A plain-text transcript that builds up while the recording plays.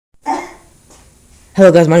Hello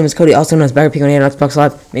guys, my name is Cody, also known as Bagger Pig on Xbox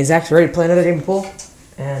Live. Me and Zach's ready to play another game of pool.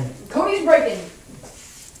 And Cody's breaking.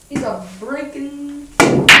 He's a breaking and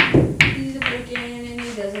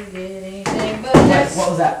he doesn't get anything. But that's, what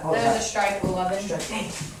was that? What was that that? was a strike 11. Strike. Dang,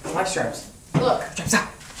 I like stripes. Look. Stripes out.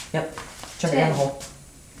 Yep. Jump it down the hole.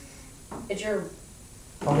 It's your.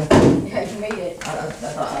 Okay. Yeah, you made it.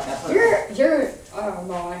 I You're. Oh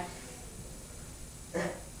boy.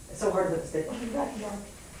 It's so hard to put the stick on your back.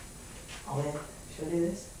 Oh man, should I do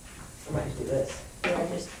this? I might just do this. Yeah,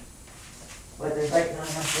 just. But there's like not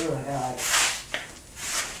enough room. I gotta like.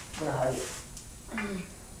 I'm gonna hug it.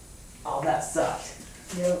 Oh, that sucked.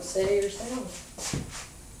 You don't say yourself.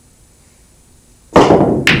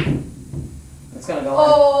 It's gonna go.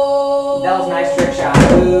 Oh. That was a nice trick shot.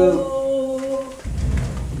 Ooh.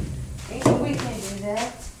 We can do that.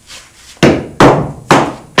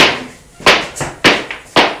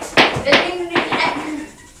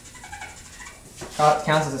 Oh, it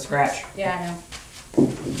counts as a scratch. Yeah, I know.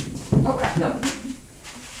 Okay. No.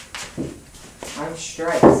 I'm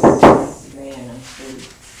stripes. Man, I'm screwed.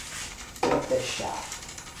 With this shot.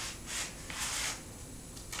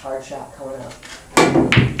 Hard shot coming up.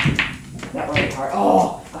 That wasn't hard.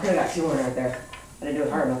 Oh! I could have got two more right there. I didn't do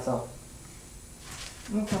it hard enough though.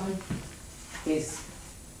 Okay. He's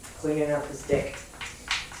cleaning up his dick.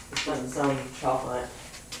 He's putting some chalk on it.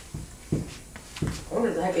 I wonder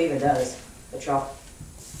what the heck it even does. The chalk.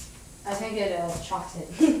 I think it chalks it.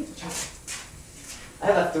 I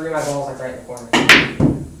have like 3 of my balls like right in the corner.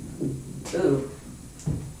 Ooh.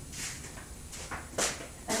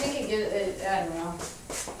 I think it gives it. I don't know.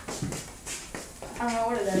 I don't know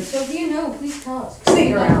what it does. So if you know, please tell us.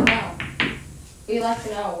 Stick around. We'd like to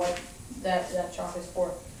know what that chalk is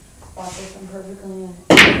for. Watch this one perfectly in it.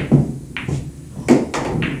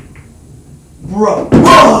 Bro.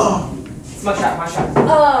 Oh! It's my shot, my shot.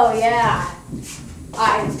 Oh yeah.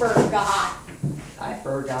 I forgot. I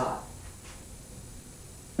forgot.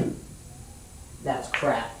 That's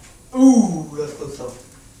crap. Ooh, that's close though.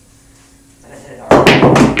 I didn't hit it hard.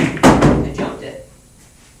 I jumped it.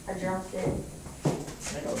 I jumped it.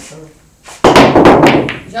 I go through.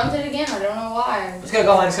 Jumped it again. I don't know why. It's gonna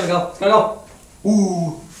go, man. It's gonna go. It's gonna go.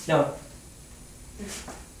 Ooh. No.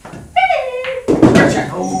 Scratch it.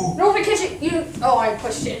 Ooh. No, if I catch it, you. Oh, I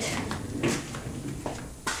pushed it.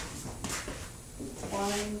 1,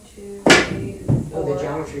 2, 3, 4. Oh, the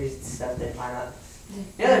geometry stuff didn't line up.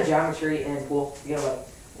 The other geometry and pool, you gotta like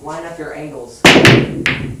line up your angles. That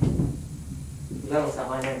one's not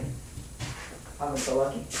lining. I'm so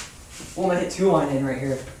lucky. Well, I'm gonna hit 2 line in right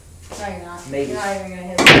here. No, you're not. Maybe. You're not even gonna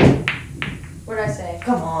hit it. What'd I say?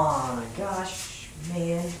 Come on, gosh,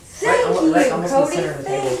 man. Thank you, almost in the Cody. center of the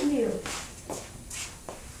table. Thank you.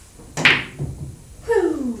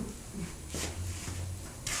 Whew.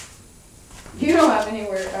 You don't have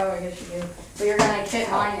anywhere. Oh, I guess you do. But you're gonna hit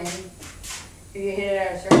mine in. If you hit it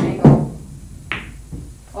at a certain angle.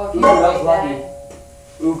 Oh, if you Ooh, that was make lucky. that.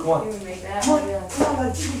 Ooh, come on. You would make that. Come on, Yeah. come on,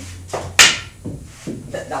 buddy.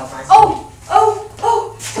 That was nice. Oh! Oh!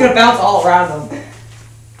 Oh! It's gonna bounce all around them.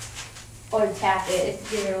 Or tap it.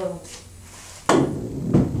 It's give it a little.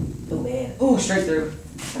 Oh man. Ooh, straight through.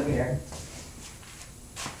 Let me there.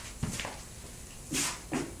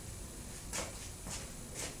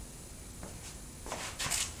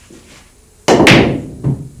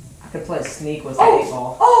 I could play sneak with the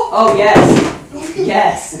 8-ball. Oh! Oh yes!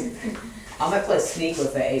 Yes! I might play sneak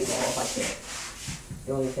with the 8-ball if I can.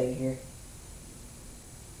 The only thing here.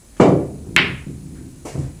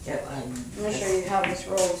 Yep, I'm gonna show you how this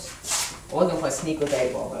rolls. I was gonna play sneak with the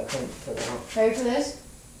 8-ball, but I couldn't put it on. Ready for this?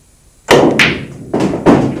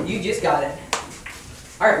 You just got it.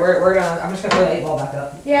 Alright, we're gonna. I'm just gonna play the 8-ball back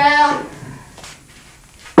up. Yeah.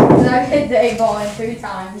 'Cause I hit the 8-ball in 3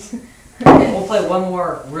 times. We'll play one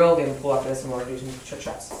more real game of pool after this and we'll do some trick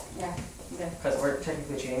shots. Yeah. Okay. Because we're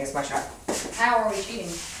technically cheating. It's my shot. How are we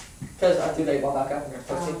cheating? Because I threw the 8-ball back up and you're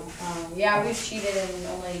supposed to. Yeah, we cheated in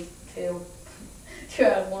only 2. 2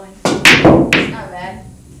 out of 1. It's not bad.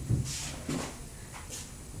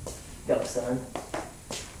 Go, son.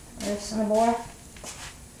 Listen, boy.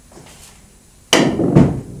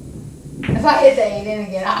 If I hit the 8 in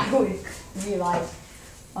again, I would be like,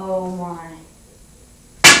 oh my.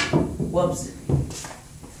 Whoops.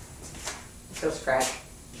 Still scratch.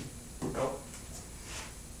 Oh.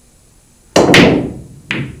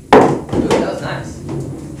 Ooh, that was nice.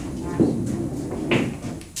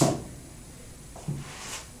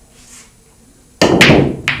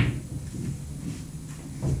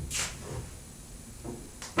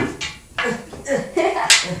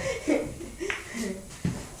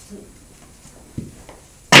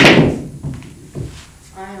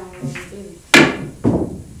 I don't know what to do.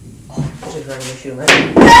 is running your shoe, man.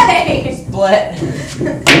 Hey! Split.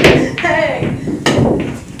 Hey!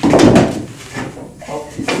 Oh.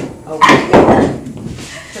 Oh,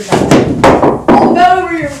 got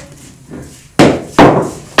over here.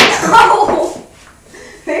 Oh!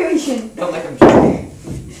 Maybe we should. Don't make him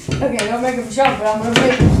jump. Okay, don't make him jump, but I'm gonna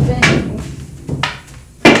make him spin.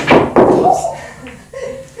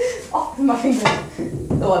 Oh, my finger.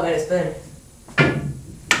 Oh, I made it spin.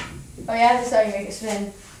 Oh yeah, that's how you make it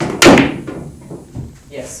spin.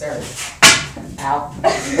 Yes, sir. Ow.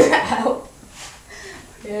 Ow.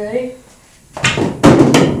 You ready?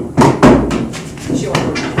 Sure.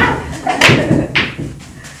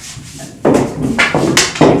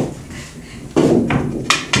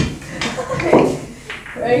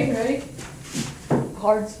 Ready?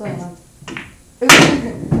 Hard slam.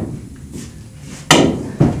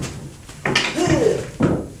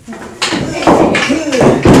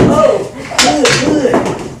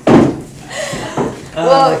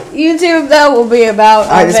 Well, YouTube, that will be about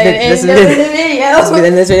Alright, this has been the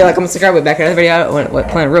video. this video. Like, comment, subscribe. We'll be back in another video. What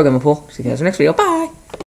playing a real game of pool. See you guys in the next video. Bye.